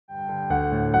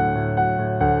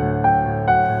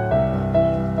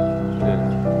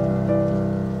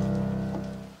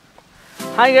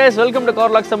Hi guys, welcome to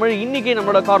carvlogstamil. இன்னைக்கு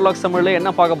நம்மளோட carvlogstamilல என்ன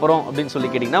பார்க்க போறோம் அப்படினு சொல்லி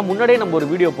கேட்டிங்கனா முன்னாடியே நம்ம ஒரு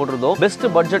வீடியோ போட்டுறோம் best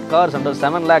budget cars under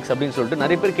 7 lakhs அப்படினு சொல்லிட்டு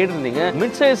நிறைய பேர் கேட்டிருந்தீங்க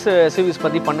mid size SUVs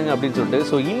பத்தி பண்ணுங்க அப்படினு சொல்லிட்டு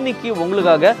சோ இன்னைக்கு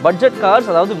உங்களுக்காக budget cars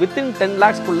அதாவது within 10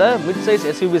 lakhs குள்ள mid size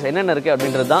SUVs என்னென்ன இருக்கு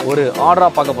அப்படின்றது தான் ஒரு ஆர்டரா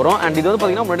பார்க்க போறோம் and இது வந்து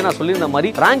பாத்தீங்கன்னா முன்னாடி நான் சொல்லியிருந்த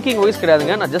மாதிரி ranking wise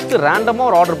கிடையாதுங்க நான் just ரேண்டமா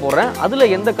ஒரு ஆர்டர் போடுறேன் அதுல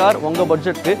எந்த கார் உங்க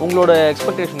பட்ஜெட்க்கு உங்களோட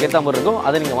எக்ஸ்பெக்டேஷன் ஏத்த மாதிரி இருக்கோ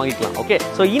அதை நீங்க வாங்கிக்கலாம் ஓகே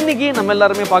சோ இன்னைக்கு நம்ம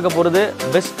எல்லாரும் பார்க்க போறது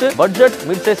best budget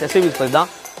mid size SUVs பத்தி தான்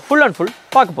full and full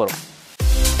பார்க்க போறோம்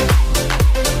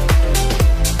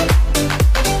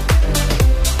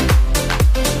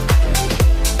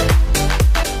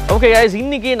Okay guys,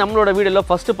 இன்னைக்கு நம்மளோட வீடியோல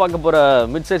ஃபர்ஸ்ட் பார்க்க போற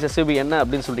mid size SUV என்ன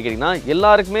அப்படினு சொல்லிட்டு கேட்டிங்கனா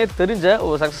எல்லாருக்குமே தெரிஞ்ச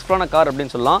ஒரு சக்சஸ்ஃபுல்லான கார்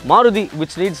அப்படினு சொல்லலாம் Maruti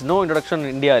which needs no introduction in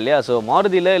India இல்லையா சோ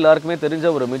மாருதில எல்லாருக்குமே தெரிஞ்ச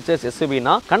ஒரு mid size SUV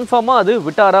னா கன்ஃபார்மா அது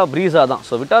விட்டாரா பிரீஸா தான்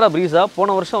சோ விட்டாரா பிரீஸா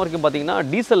போன வருஷம் வரைக்கும் பாத்தீங்கன்னா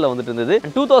டீசல்ல வந்துட்டு இருந்தது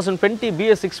 2020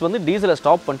 BS6 வந்து டீசலை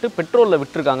ஸ்டாப் பண்ணிட்டு பெட்ரோல்ல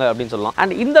விட்டுருக்காங்க அப்படினு சொல்லலாம்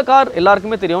and இந்த கார்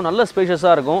எல்லாருக்குமே தெரியும் நல்ல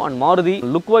ஸ்பேஷியஸா இருக்கும் and மாருதி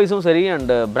லுக் வைஸும் சரி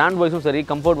and பிராண்ட் வைஸும் சரி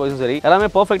கம்ஃபர்ட் வைஸும் சரி எல்லாமே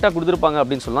பெர்ஃபெக்ட்டா கொடுத்திருப்பாங்க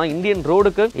அப்படினு சொல்லலாம் இந்தியன்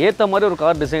ரோடுக்கு ஏத்த மாதிரி ஒரு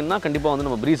கார் டிசைன் கண்டிப்பா வந்து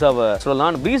நம்ம பிரீஸாவை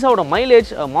சொல்லலாம் பிரீஸாவோட மைலேஜ்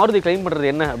மாருதி கிளைம் பண்றது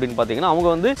என்ன அப்படினு பாத்தீங்கன்னா அவங்க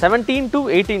வந்து 17 to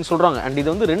 18 சொல்றாங்க and இது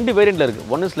வந்து ரெண்டு வேரியன்ட்ல இருக்கு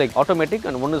one is like automatic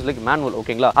and one is like manual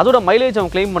ஓகேங்களா அதோட மைலேஜ்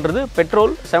அவங்க கிளைம் பண்றது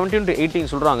பெட்ரோல் 17 to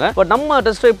 18 சொல்றாங்க பட் நம்ம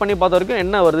டெஸ்ட் டிரைவ் பண்ணி பார்த்த வரைக்கும்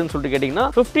என்ன வருதுன்னு சொல்லிட்டு கேட்டிங்கனா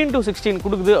 15 to 16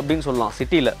 கொடுக்குது அப்படினு சொல்லலாம்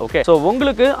சிட்டில ஓகே சோ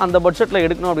உங்களுக்கு அந்த பட்ஜெட்ல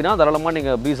எடுக்கணும் அப்படினா தாராளமா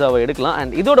நீங்க பிரீஸாவை எடுக்கலாம்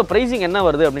and இதோட பிரைசிங் என்ன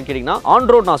வருது அப்படினு கேட்டிங்கனா ஆன்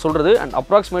ரோட் நான் சொல்றது and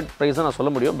approximate price நான்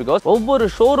சொல்ல முடியும் because ஒவ்வொரு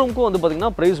ஷோரூம்க்கும் வந்து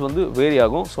பாத்தீங்கன்னா பிரைஸ் வந்து வேரி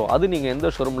ஆகும் சோ அது நீங்க எந்த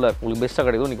ஷோரூம்ல உங்களுக்கு பெஸ்டா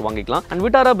கிடைக்குதோ நீங்க வாங்கிக்கலாம் and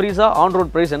விட்டாரா பிரீஸா ஆன்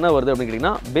ரோட் பிரைஸ் என்ன வருது அப்படினு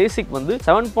கேட்டிங்கனா பேசிக் வந்து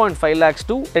 7.5 lakhs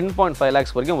to 10.5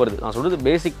 lakhs வரைக்கும் வருது நான் சொல்றது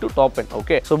basic to top end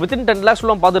okay so within 10 lakhs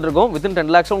உள்ள பார்த்துட்டு இருக்கோம் within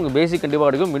 10 lakhs உங்களுக்கு பேசிக் கண்டிப்பா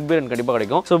கிடைக்கும் மிட் வேரியன்ட் கண்டிப்பா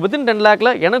கிடைக்கும் சோ within 10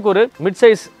 lakhல எனக்கு ஒரு மிட்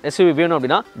சைஸ் SUV வேணும்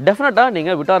அப்படினா டெஃபினட்டா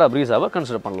நீங்க விட்டாரா பிரீஸாவை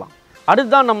கன்சிடர் பண்ணலாம்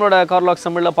அடுத்ததான் நம்மளோட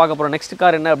carvlogstamilல பார்க்க போற நெக்ஸ்ட்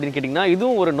கார் என்ன அப்படினு கேட்டிங்கனா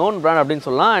இதுவும் ஒரு known brand அப்படினு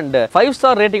சொல்லலாம் and 5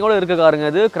 ஸ்டார் ரேட்டிங்கோட இருக்க காருங்க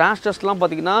இது கிராஷ் டெஸ்ட்லாம்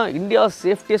பாத்தீங்கன்னா இந்தியா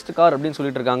சேஃப்டியஸ்ட் கார் அப்படினு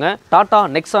சொல்லிட்டு இருக்காங்க டாடா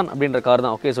நெக்ஸான் அப்படின்ற கார்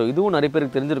தான் ஓகே சோ இதுவும் நிறைய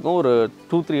பேருக்கு தெரிஞ்சிருக்கும் ஒரு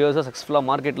 2-3 இயர்ஸா சக்சஸ்ஃபுல்லா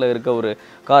மார்க்கெட்ல இருக்க ஒரு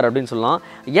கார் அப்படினு சொல்லலாம்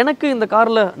எனக்கு இந்த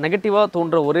கார்ல நெகட்டிவா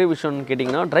தோன்ற ஒரே விஷயம்னு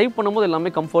கேட்டிங்கனா டிரைவ் பண்ணும்போது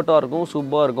எல்லாமே கம்ஃபர்ட்டா இருக்கும்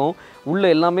சூப்பரா இருக்கும் உள்ள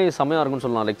எல்லாமே செமையா இருக்கும்னு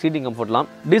சொல்லலாம் லைக் சீட்டிங் கம்ஃபர்ட்லாம்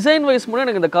டிசைன் வைஸ் கூட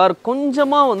எனக்கு இந்த கார்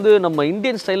கொஞ்சமா வந்து நம்ம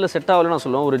இந்தியன் ஸ்டைல்ல செட் ஆகல நான்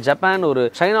சொல்லுவேன் ஒரு ஜப்பான் ஒரு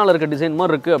சைனால இருக்க டிசைன்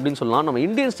மாதிரி இருக்கு அப்படினு சொல்லலாம் நம்ம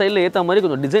இந்தியன் ஸ்டைல்ல ஏத்த மாதிரி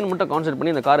கொஞ்சம் டிசைன் மட்டும் கான்சென்ட்ரேட்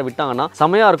பண்ணி இந்த காரை விட்டாங்கன்னா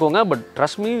செமையா இருக்குங்க பட்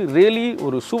ட்ரஸ்ட் மீ ரியலி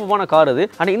ஒரு சூப்பரான கார் அது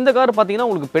அண்ட் இந்த கார் பாத்தீங்கன்னா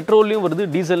உங்களுக்கு பெட்ரோல்லையும் வருது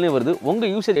டீசல்லையும் வருது உங்க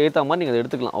யூசேஜ் ஏத்த மாதிரி நீங்க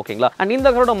எடுத்துக்கலாம் ஓகேங்களா அண்ட்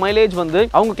இந்த காரோட மைலேஜ் வந்து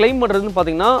அவங்க கிளைம் பண்றதுன்னு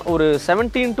பாத்தீங்கன்னா ஒரு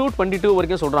 17 to 22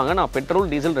 வரைக்கும் சொல்றாங்க நான் பெட்ரோல்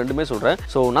டீசல் ரெண்டுமே சொல்றேன்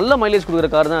சோ நல்ல மைலேஜ் கொடுக்குற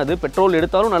கார் தான் அது பெட்ரோல்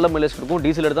எடுத்தாலும் நல்ல மைலேஜ் கொடுக்கும்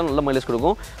டீசல் எடுத்தாலும் நல்ல மைலேஜ்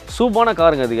கொடுக்கும் சூப்பரான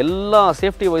காருங்க அது எல்லா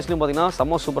சேஃப்டி வைஸ்லயும் பாத்தீங்கன்னா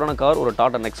செம்ம சூப்பரான கார் ஒரு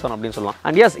டாடா நெக்ஸான் அப்படின்னு சொல்லலாம்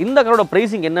அண்ட் எஸ் இந்த காரோட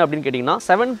பிரைசிங் என்ன அப்படின்னு கேட்டீங்கன்னா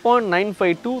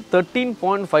 7.95 to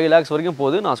 13.5 lakhs வரைக்கும்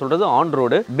போகுது நான் சொல்றது ஆன்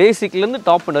ரோடு பேசிக்ல இருந்து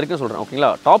டாப் எண்ட் வரைக்கும் சொல்றேன் ஓகேங்களா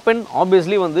டாப் எண்ட்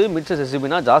ஆப்வியஸ்லி வந்து மிட் சைஸ்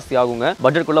SUV னா ஜாஸ்தி ஆகுங்க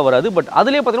பட்ஜெட் குள்ள வராது பட்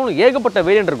அதுலயே பாத்தீங்கன்னா ஏகப்பட்ட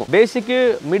வேரியன்ட் இருக்கும் பேசிக்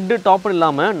மிட் டாப் எண்ட்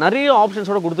இல்லாம நிறைய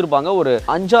ஆப்ஷன்ஸோட கொடுத்திருப்பாங்க ஒரு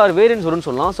 5-6 வேரியன்ட்ஸ் வரும்னு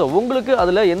சொல்லலாம் சோ உங்களுக்கு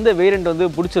அதுல எந்த வேரியன்ட் வந்து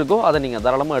பிடிச்சிருக்கோ அதை நீங்க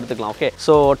தாராளமா எடுத்துக்கலாம் ஓகே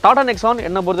சோ டாடா நெக்ஸான்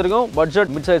என்ன பொறுத்த வரைக்கும்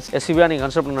பட்ஜெட் மிட் சைஸ் SUV நீங்க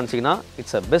கன்சிடர் பண்ண நினைச்சீங்கன்னா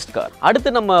இட்ஸ் a பெஸ்ட் கார்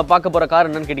அடுத்து நம்ம பார்க்க போற கார்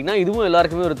என்னன்னு கேட்டீங்கன்னா இதுவும்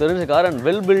எல்லாருக்குமே ஒரு தெரிஞ்ச கார் அண்ட்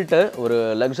வெல் பில்ட் ஒரு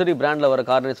லக்ஸரி பிராண்ட்ல வர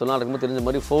கார்னு சொல்லலாம் எல்லாருக்குமே தெரிஞ்ச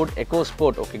மாதிரி ஃபோர்ட்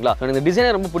EcoSport ஓகேங்களா எனக்கு இந்த டிசைன்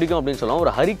ரொம்ப பிடிக்கும் அப்படின்னு சொல்லலாம்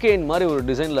ஒரு ஹரிகேன் மாதிரி ஒரு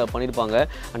டிசைன்ல பண்ணிருப்பாங்க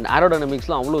அண்ட்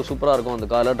ஏரோடைனமிக்ஸ்லாம் அவ்வளவு சூப்பரா இருக்கும் அந்த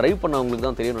கார்ல டிரைவ் பண்ணவங்களுக்கு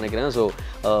தான் தெரியும் நினைக்கிறேன் so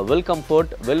well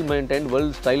comfort well maintained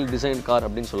well style design car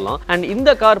அப்படின்னு சொல்லலாம் அண்ட்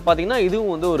இந்த கார் பாத்தீங்கன்னா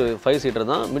இதுவும் வந்து ஒரு 5 சீட்டர்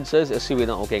தான் மிட் சைஸ் SUV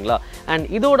தான் ஓகேங்களா அண்ட்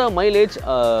இதோட மைலேஜ்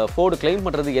ஃபோர்ட் கிளைம்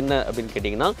பண்றது என்ன அப்படின்னு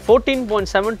கேட்டீங்கன்னா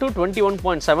 14.7 to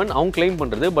 21.7 அவங்க கிளைம்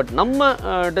பண்றது பட் நம்ம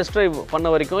டெஸ்ட் டிரைவ் பண்ண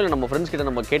வரைக்கும் இல்ல நம்ம ஃப்ரெண்ட்ஸ் கிட்ட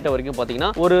நம்ம கேட்ட வரைக்கும்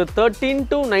பாத்தீங்கன்னா ஒரு 13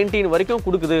 to 19 வரைக்கும்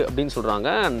கொடுக்குது அப்படின்னு சொல்றாங்க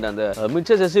அண்ட் அந்த மிட்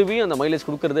சைஸ் SUV அந்த மைலேஜ்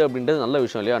கொடுக்கிறது அப்படின்றது நல்ல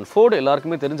விஷயம் இல்லையா அண்ட் ஃபோர்ட்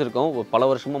எல்லாருக்குமே தெரிஞ்சிருக்கும் பல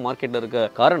வருஷமா மார்க்கெட்ல இருக்க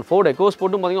கார் அண்ட் ஃபோர்ட்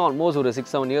EcoSportும் பாத்தீங்கன்னா ஆல்மோஸ்ட் ஒரு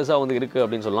 6-7 இயர்ஸா வந்து இருக்கு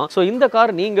அப்படின்னு சொல்லலாம் சோ இந்த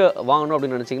கார் நீங்க வாங்கணும்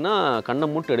அப்படின்னு நினைச்சீங்கன்னா கண்ணை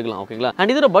மூட்டு எடுக்கலாம் ஓகேங்களா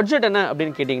அண்ட் இதோட பட்ஜெட் என்ன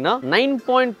அப்படின்னு கேட்டீங்கன்னா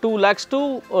 9.2 lakhs to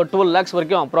 12 lakhs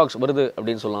வரைக்கும் அப்ராக்ஸ் வருது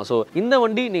அப்படின்னு சொல்லலாம் சோ இந்த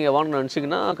வண்டி நீங்க வாங்கணும்னு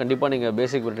நினைச்சீங்கன்னா கண்டிப்பா நீங்க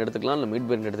பேசிக் வேரியன்ட் எடுத்துக்கலாம் இல்ல மிட்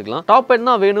வேரியன்ட் எடுத்துக்கலாம் டாப் எண்ட்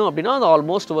தான் வேணும் அப்படின்னா அது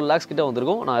ஆல்மோஸ்ட் 12 lakhs கிட்ட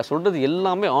வந்திருக்கும் நான் சொல்றது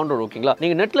எல்லாமே ஆன் ரோட் ஓகேங்களா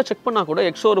நீங்க நெட்ல செக் பண்ணா கூட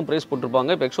எக்ஸோரூம் பிரைஸ்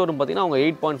போட்டுருப்பாங்க இப்போ எக்ஸோரூம் பாத்தீங்கன்னா அவங்க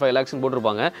 8.5 lakhs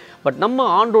போட்டுருப்பாங்க பட் நம்ம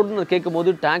ஆன் ரோடுன்னு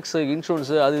கேட்கும்போது டாக்ஸ்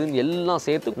இன்சூரன்ஸ் அது எல்லாம்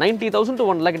சேர்த்து 90,000 to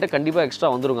 1 lakh கிட்ட கண்டிப்பா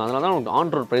எக்ஸ்ட்ரா வந்துருங்க அதனால தான் உங்களுக்கு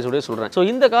ஆன் ரோட் பிரைஸோட சொல்றேன் சோ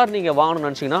இந்த கார் நீங்க வாங்கணும்னு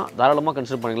நினைச்சீங்கன்னா தாராளமா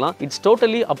கன்சிடர் பண்ணிக்கலாம் it's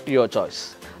totally up to your choice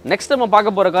next நம்ம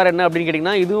பார்க்க போற கார் என்ன அப்படின்னு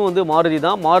கேட்டிங்கன்னா இதுவும் வந்து மாருதி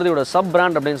தான் மாருதியோட சப்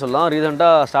பிராண்ட் அப்படின்னு சொல்லலாம் ரீசெண்டா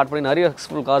ஸ்டார்ட் பண்ணி நிறைய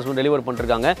சக்சஸ்ஃபுல் கார்ஸ் வந்து டெலிவர்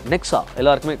பண்ணிருக்காங்க நெக்ஸா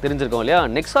எல்லாருக்குமே தெரிஞ்சிருக்கும் இல்லையா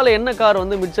நெக்ஸால என்ன கார்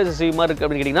வந்து மிட் சைஸ் SUV மாதிரி இருக்கு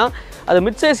அப்படின்னு கேட்டிங்கன்னா அது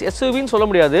மிட் சைஸ் SUV ன்னு சொல்ல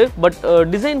முடியாது பட்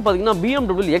டிசைன் பாத்தீங்கன்னா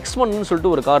BMW X1 னு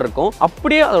சொல்லிட்டு ஒரு ஒரு கார் இருக்கும்.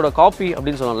 அப்படியே அதோட காப்பி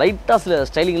அப்படின்னு சொல்லலாம். லைட்டா சில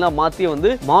ஸ்டைலிங்லாம் மாத்தி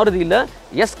வந்து மாருதியில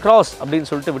S Cross அப்படின்னு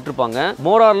சொல்லிட்டு விட்டுருப்பாங்க.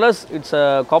 More or less it's a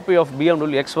copy of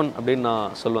BMW X1 அப்படின்னு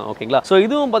நான் சொல்லுவேன். ஓகேங்களா? ஸோ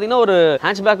இதுவும் பார்த்தீங்கன்னா ஒரு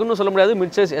ஹேட்ச்பேக்னு சொல்ல முடியாது,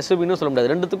 மிட் சைஸ் SUV சொல்ல முடியாது.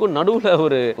 ரெண்டுத்துக்கும் நடுவில்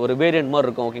ஒரு வேரியன்ட் மாதிரி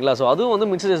இருக்கும். ஓகேங்களா? ஸோ அதுவும் வந்து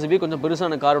மிட் சைஸ் SUV கொஞ்சம்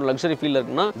பெருசான கார், லக்ஸரி ஃபீல்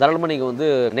இருக்குன்னா தாராளமாக நீங்கள் வந்து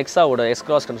நெக்ஸாவோட S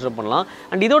Cross கன்சிடர் பண்ணலாம்.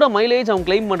 அண்ட் இதோட மைலேஜ் அவங்க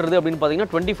கிளைம் பண்ணுறது அப்படின்னு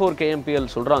பார்த்தீங்கன்னா 24 kmpl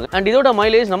சொல்கிறாங்க. அண்ட் இதோட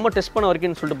மைலேஜ் நம்ம டெஸ்ட் பண்ண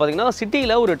வரைக்கும் சொல்லிட்டு பார்த்தீங்கன்னா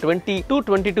சிட்டியில் ஒரு 20 to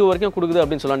 22 வரைக்கும் கொடுக்குது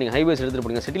அப்படின்னு சொல்லலாம். நீங்கள் ஹைவேஸ் எடுத்துட்டு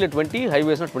போனீங்க சிட்டியில் 20,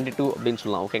 ஹைவேஸ்னா 22 அப்படின்னு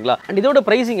சொல்லலாம். ஓகேங்களா? அண்ட் இதோட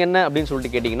பிரைசிங் என்ன அப்படின்னு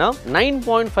கேட்டிங்கன்னா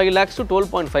 9.5 lakhs to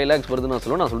 12.5 lakhs வருதுன்னு நான்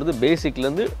சொல்லுவேன். நான் சொல்றது பேசிக்ல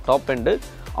இருந்து top end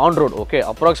on road. Okay,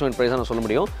 approximate price நான் சொல்ல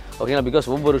முடியும். ஓகேங்களா? பிகாஸ்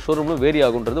ஒவ்வொரு ஷோரூம்லும் வேரி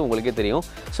ஆகுன்றது உங்களுக்கே தெரியும்.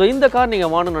 ஸோ இந்த கார்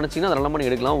நீங்கள் வாங்கணும்னு நினச்சிங்கன்னா அதெல்லாம்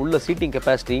நீங்கள் எடுக்கலாம். உள்ள சீட்டிங்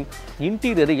கெப்பாசிட்டி,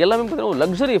 இன்டீரியர் எல்லாமே பார்த்தீங்கன்னா ஒரு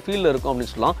லக்ஸரி ஃபீலில் இருக்கும்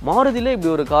அப்படின்னு சொல்லலாம். மாருதியிலே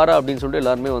இப்படி ஒரு காரா அப்படின்னு சொல்லிட்டு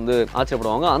எல்லாருமே வந்து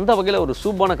ஆச்சரியப்படுவாங்க. அந்த வகையில் ஒரு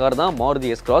சூப்பரான கார் தான்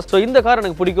மாருதி S Cross. ஸோ இந்த கார்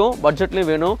எனக்கு பிடிக்கும்,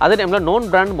 பட்ஜெட்லேயும் வேணும், அதே டைமில் நோன்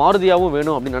பிராண்ட் மாருதியாகவும்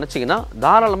வேணும் அப்படின்னு நினச்சிங்கன்னா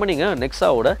தாராளமாக நீங்கள்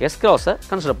நெக்ஸாவோட S Cross-ஐ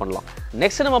கன்சிடர் பண்ணலாம்.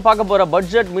 நெக்ஸ்ட் நம்ம பார்க்க போகிற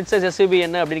பட்ஜெட் மிட் சைஸ் SUV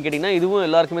என்ன அப்படின்னு கேட்டிங்கன்னா இதுவும்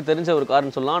எல்லாருக்குமே தெரிஞ்ச ஒரு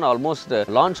கார்னு சொல்லலாம். ஆல்மோஸ்ட்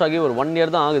லான்ச் ஆகி ஒரு 1 year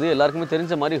தான் ஆகுது. எல்லாருக்குமே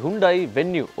தெரிஞ்ச மாதிரி Hyundai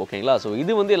Venue. ஓகேங்களா? ஸோ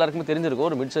இது வந்து எல்லாருக்குமே தெரிஞ்சிருக்கும்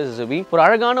ஒரு மிட் சைஸ் SUV. ஒரு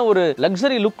அழகான ஒரு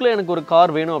லக்ஸரி லுக்கில் எனக்கு ஒரு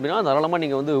கார் வேணும் அப்படின்னா தாராளமாக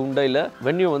நீங்கள் வந்து Hyundaiல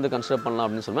Venue வந்து கன்சிடர் பண்ணலாம்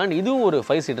அப்படின்னு சொல்லுவேன். அண்ட் இதுவும் ஒரு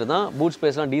 5 seater தான். பூட்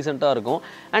ஸ்பேஸ்லாம் டீசெண்டாக இருக்கும்.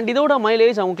 அண்ட் இதோட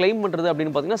மைலேஜ் அவங்க கிளைம் பண்ணுறது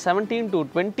அப்படின்னு பார்த்தீங்கன்னா 17 to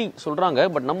 20 சொல்கிறாங்க.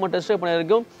 பட் நம்ம டெஸ்ட் பண்ண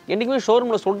வரைக்கும் என்றைக்குமே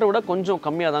ஷோரூமில் சொல்கிறத விட கொஞ்சம்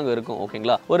கம்மியாக தாங்க இருக்கும்.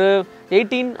 ஓகேங்களா? ஒரு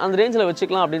 18 அந்த ரேஞ்சில்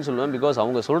வச்சுக்கலாம் அப்படின்னு சொல்லுவேன். பிகாஸ்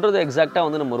அவங்க சொல்கிறது எக்ஸாக்டாக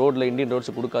வந்து நம்ம ரோட்டில் இந்தியன்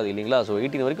ரோட்ஸ் கொடுக்காது இல்லைங்களா? ஸோ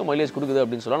 18 வரைக்கும் மைலேஜ் கொடுக்குது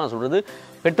அப்படின்னு சொல்லலாம். நான் சொல்கிறது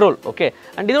பெட்ரோல். ஓகே,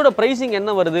 அண்ட் இதோட பிரைசிங்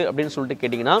என்ன வருது அப்படின்னு சொல்லிட்டு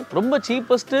கேட்டிங்கன்னா ரொம்ப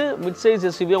சீப்பஸ்ட் மிட் சைஸ்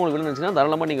SUV உங்களுக்கு வேணும்னு நினச்சிங்கன்னா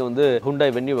தாராளமாக நீங்கள் வந்து Hyundai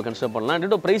Venue கன்சிடர் பண்ணலாம்.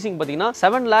 இதோட பிரைசிங் பார்த்தீங்கன்னா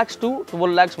 7 lakhs to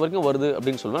 12 lakhs வரைக்கும் வருது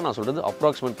அப்படின்னு சொல்லுவேன். நான் சொல்கிறது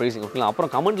அப்ராக்சிமேட் பிரைசிங். ஓகேங்களா?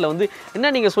 அப்புறம் கமெண்ட்டில் வந்து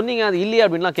என்ன நீங்கள் சொன்னீங்க அது இல்லையா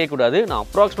அப்படின்லாம் கேட்கக்கூடாது. நான்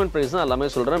அப்ராக்சிமேட் பிரைஸ் தான் எல்லாமே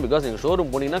சொல்கிறேன். பிகாஸ் நீங்கள்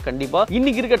ஷோரூம் போனீங்கன்னா கண்டிப்பாக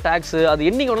இன்னைக்கு இருக்க டேக்ஸ் அது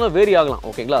என்னைக்கு வேணாலும் வேரி ஆகலாம்.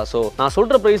 ஓகேங்களா? ஸோ நான்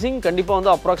சொல்கிற பிரைசிங் கண்டிப்பாக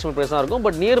வந்து அப்ராக்சிமேட் பிரைஸ் தான் இருக்கும்.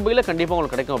 பட் நியர்பையில் கண்டிப்பாக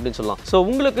உங்களுக்கு கிடைக்கும் அப்படின்னு சொல்லலாம். ஸோ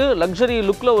உங்களுக்கு லக்ஸரி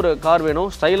லுக்கில் ஒரு கார்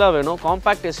வேணும், ஸ்டைலாக வேணும்,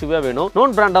 காம்பாக்ட் SUV வேணும்,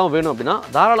 நோன் பிராண்டாகவும் வேணும் அப்படின்னா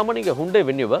தாராளமாக நீங்கள் Hyundai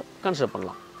Venue கன்சிடர்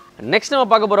பண்ணலாம். நெக்ஸ்ட் நம்ம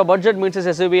பார்க்க போகிற பட்ஜெட் மிட் சைஸ்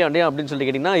SUV அப்படின்னு சொல்லி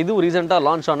கேட்டிங்கன்னா இதுவும் ரீசெண்டாக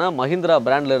லான்ச் ஆன மஹிந்திரா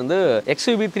பிராண்ட்ல இருந்து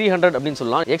XUV 300 அப்படின்னு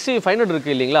சொல்லலாம். XUV 500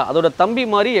 இருக்கு இல்லைங்களா? அதோட தம்பி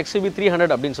மாதிரி XUV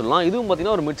 300 அப்படின்னு சொல்லலாம். இதுவும்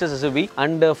பார்த்தீங்கன்னா ஒரு mid size SUV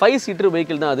and 5 seater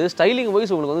vehicle தான். அது ஸ்டைலிங்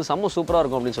வைஸ் உங்களுக்கு வந்து செம்ம சூப்பராக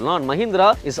இருக்கும் அப்படின்னு சொல்லலாம். Mahindra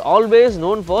is always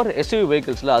known for SUV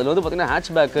வெஹிக்கிள்ஸ்ல. அதில் வந்து பார்த்தீங்கன்னா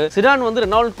ஹேட்ச்பேக் சிடான் வந்து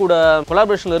ரெனால்ட் கூட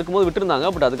கொலாபரேஷனில் இருக்கும்போது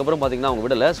விட்டுருந்தாங்க. பட் அதுக்கப்புறம் பார்த்தீங்கன்னா அவங்க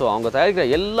விடலை. ஸோ அவங்க தயாரிக்கிற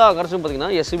எல்லா கார்ஸும்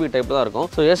பார்த்தீங்கன்னா SUV டைப் தான் இருக்கும்.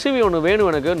 ஸோ SUV ஒன்று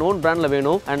வேணும் எனக்கு, நோன் பிராண்டில்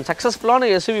வேணும் அண்ட்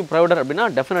சக்ஸஸ்ஃபுல்லான SUV ப்ரொவைடர் அப்படின்னா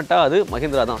டெஃபினட்டாக அது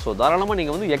மஹிந்திரா தான். ஸோ தாராளமாக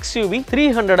நீங்கள் வந்து XUV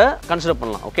 300 கன்சிடர்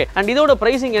பண்ணலாம். ஓகே, அண்ட் இதோட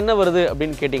பிரைசிங் என்ன வருது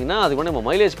அப்படின்னு கேட்டிங்கன்னா அதுக்கு வந்து நம்ம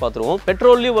மைலேஜ் பார்த்துருவோம்.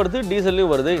 பெட்ரோல்லையும் வருது,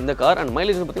 டீசல்லையும் வருது இந்த கார். அண்ட்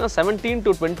மைலேஜ் பார்த்தீங்கன்னா 17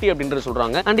 to 20 அப்படின்றது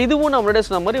சொல்கிறாங்க. அண்ட் இதுவும் நம்ம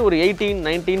சொன்ன மாதிரி ஒரு 18,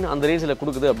 19 அந்த ரேஞ்சில்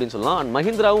கொடுக்குது அப்படின்னு சொல்லலாம். அண்ட்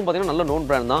மஹிந்திராவும் பார்த்தீங்கன்னா நல்ல நோன்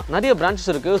பிராண்ட் தான். நிறைய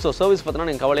பிரான்ச்சஸ் இருக்கு. ஸோ சர்வீஸ்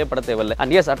பார்த்தீங்கன்னா நீங்கள் கவலையப்பட தேவையில்லை.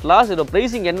 அண்ட் எஸ் அட் லாஸ்ட் இதோட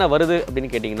பிரைசிங் என்ன வருது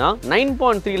அப்படின்னு கேட்டிங்கன்னா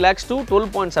 9.3 lakhs to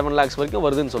 12.7 lakhs வரைக்கும்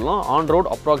வருதுன்னு சொல்லலாம் on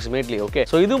road approximately. Okay,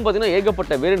 so இதுவும் பார்த்தீங்கன்னா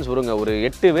ஏகப்பட்ட வேரியன்ஸ் வருங்க. ஒரு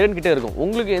 8 வேரியன்ட் கிட்டே இருக்கும்.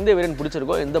 உங்களுக்கு எந்த வேரியன்ட்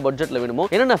பிடிச்சிருக்கோ, எந்த பட்ஜெட்ல வேணுமோ,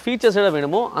 என்னென்ன ஃபீச்சர்ஸ்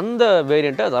வேணுமோ அந்த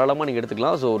வேரியண்ட்டை தாராளமாக நீங்கள்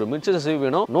எடுத்துக்கலாம். ஸோ ஒரு மிட் சைஸ் SUV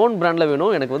வேணும், நோன் பிராண்ட்ல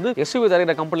வேணும், எனக்கு வந்து SUV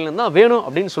தயாரிக்கிற கம்பெனில இருந்தா வேணும்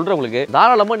அப்படின்னு சொல்றவங்களுக்கு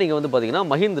தாராளமாக நீங்கள் வந்து பார்த்தீங்கன்னா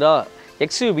மஹிந்திரா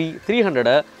XUV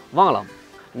 300 வாங்கலாம்.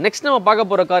 நெக்ஸ்ட் நம்ம பார்க்க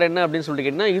போகிற கார் என்ன அப்படின்னு சொல்லிட்டு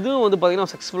கேட்டிங்கன்னா இதுவும் வந்து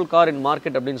பார்த்தீங்கன்னா சக்ஸஸ்ஃபுல் கார் இன்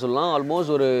மார்க்கெட் அப்படின்னு சொல்லலாம்.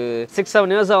 ஆல்மோஸ்ட் ஒரு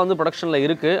 6-7 இயர்ஸாக வந்து ப்ரொடக்ஷனில்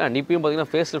இருக்குது. அண்ட் இப்பயும்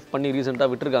பார்த்தீங்கன்னா ஃபேஸ் லிஃப்ட் பண்ணி ரீசெண்டாக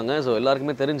விட்டுருக்காங்க. ஸோ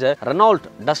எல்லாருக்குமே தெரிஞ்ச ரெனால்ட்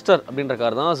டஸ்டர் அப்படின்ற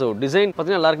கார் தான். ஸோ டிசைன்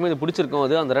பார்த்தீங்கன்னா எல்லாருக்குமே இது பிடிச்சிருக்கும்.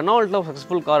 அது அந்த ரெனால்ட்டில்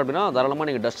சக்ஸஸ்ஃபுல் கார் அப்படின்னா தாராளமாக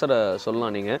நீங்கள் டஸ்டரை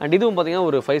சொல்லலாம் நீங்கள். அண்ட் இதுவும் பார்த்தீங்கன்னா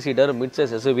ஒரு 5 seater மிட்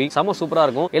சைஸ் SUV செம சூப்பராக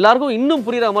இருக்கும். எல்லாருக்கும் இன்னும்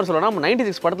புரியுற மாதிரி சொல்லலாம். நம்ம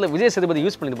 96 படத்தில் விஜய் சேதுபதி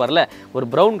யூஸ் பண்ணியிருப்பார்ல ஒரு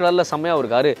ப்ரௌன் கலரில் செம்மையாக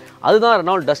ஒரு கார், அதுதான்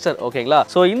ரெனால்ட் டஸ்டர். ஓகேங்களா?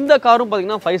 ஸோ இந்த காரும்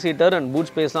பார்த்தீங்கன்னா 5 seater அண்ட்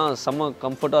பூட் ஸ்பேஸ்லாம் செம்ம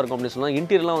கம்ஃபர்ட்டாக இருக்கும் அப்படின்னு சொல்லலாம்.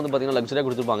 இன்டீரியர்லாம் வந்து பார்த்தீங்கன்னா லக்ஸரியாக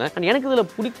கொடுத்துருப்பாங்க. அண்ட் எனக்கு இதில்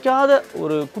பிடிக்காத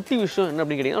ஒரு குட்டி விஷயம் என்ன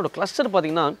அப்படின்னு கேட்டிங்கன்னா அதோட கிளஸ்டர்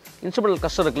பார்த்தீங்கன்னா இன்ஸ்ட்ருமெண்டல்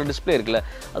கிளஸ்டர் இருக்குல்ல, டிஸ்பிளே இருக்குல்ல,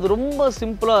 அது ரொம்ப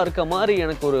சிம்பிளாக இருக்க மாதிரி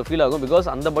எனக்கு ஒரு ஃபீல் ஆகும். பிகாஸ்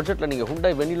அந்த பட்ஜெட்டில் நீங்கள்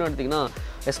Hyundai Venue எடுத்திங்கன்னா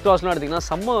S Crossலாம் எடுத்திங்கன்னா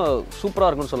செம்ம சூப்பராக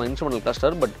இருக்கும்னு சொல்லலாம் இன்ஸ்ட்ருமெண்டல்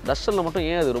கிளஸ்டர். பட் டஸ்டரில் மட்டும்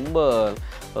ஏன் அது ரொம்ப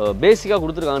பேசிக்காக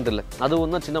கொடுத்துருக்காங்கன்னு தெரியல. அது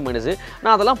ஒன்று தான் சின்ன மைனஸ்.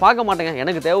 நான் அதெல்லாம் பார்க்க மாட்டேங்க.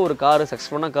 எனக்கு தேவை ஒரு கார்,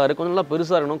 சக்ஸஸ்ஃபுல்லான கார், கொஞ்சம் நல்லா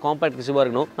பெருசாக இருக்கணும், காம்பாக்ட் SUV-ஆக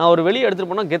இருக்கணும், நான் ஒரு வெளியே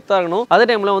எடுத்துகிட்டு போனால் கெத்தாக இருக்கணும், அதே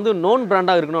டைமில் வந்து நோன்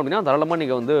பிராண்டாக இருக்கணும் அப்படின்னா தாராளமாக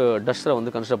நீங்கள் வந்து டஸ்டரை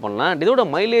வந்து கன்சிடர் பண்ணலாம். இதோட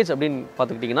மைலேஜ் அப்படின்னு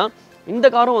பார்த்துக்கிட்டிங்கன்னா இந்த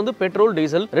காரும் வந்து பெட்ரோல்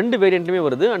டீசல் ரெண்டு வேரியண்ட்டுமே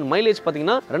வருது. அண்ட் மைலேஜ்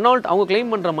பார்த்தீங்கன்னா ரெனால்ட் அவங்க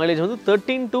கிளைம் பண்ணுற மைலேஜ் வந்து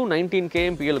 13 to 19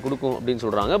 kmpl கொடுக்கும் அப்படின்னு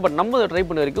சொல்கிறாங்க. பட் நம்ம அதை ட்ரை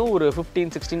பண்ண வரைக்கும் ஒரு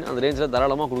 15-16 அந்த ரேஞ்சில்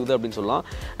தாராளமாக கொடுக்குது அப்படின்னு சொல்லலாம்.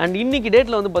 அண்ட் இன்னைக்கு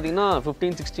டேட்டில் வந்து பார்த்தீங்கன்னா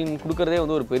 15-16 கொடுக்குறதே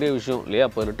வந்து ஒரு பெரிய விஷயம் இல்லையா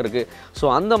இப்போ லிட்டருக்கு.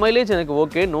 ஸோ அந்த மைலேஜ் எனக்கு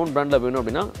ஓகே, நோன் பிராண்டில் வேணும்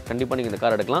அப்படின்னா கண்டிப்பாக நீங்கள் இந்த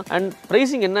கார் எடுக்கலாம். அண்ட்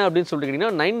ப்ரைசிங் என்ன அப்படின்னு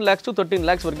சொல்லிட்டீங்கன்னா 9 lakhs to 13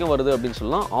 lakhs வரைக்கும் வருது அப்படின்னு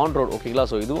சொல்லலாம் ஆன் ரோட். ஓகேங்களா?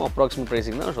 ஸோ இதுவும் அப்ராக்சிமேட்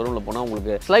ப்ரைசிங் தான். ஷோரூமில் போனால்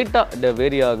உங்களுக்கு ஸ்லைட்டாக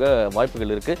வேரியாக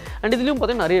வாய்ப்புகள் இருக்குது. அண்ட் இதுலேயும்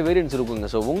பார்த்தீங்கன்னா நிறைய வேரியன்ஸ் வேரியன்ட்ஸ் இருக்குங்க.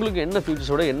 ஸோ உங்களுக்கு என்ன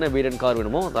ஃபியூச்சர்ஸோட என்ன வேரியன்ட் கார்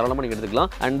வேணுமோ தாராளமாக நீங்கள்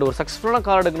எடுத்துக்கலாம். அண்ட் ஒரு சக்ஸஸ்ஃபுல்லான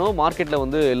கார் எடுக்கணும், மார்க்கெட்டில்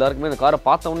வந்து எல்லாருக்குமே இந்த காரை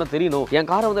பார்த்தவொன்னே தெரியணும்,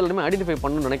 என் காரை வந்து எல்லாருமே ஐடென்டிஃபை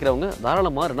பண்ணணும்னு நினைக்கிறவங்க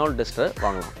தாராளமாக ரெனால்ட் டஸ்டரை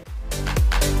வாங்கலாம்.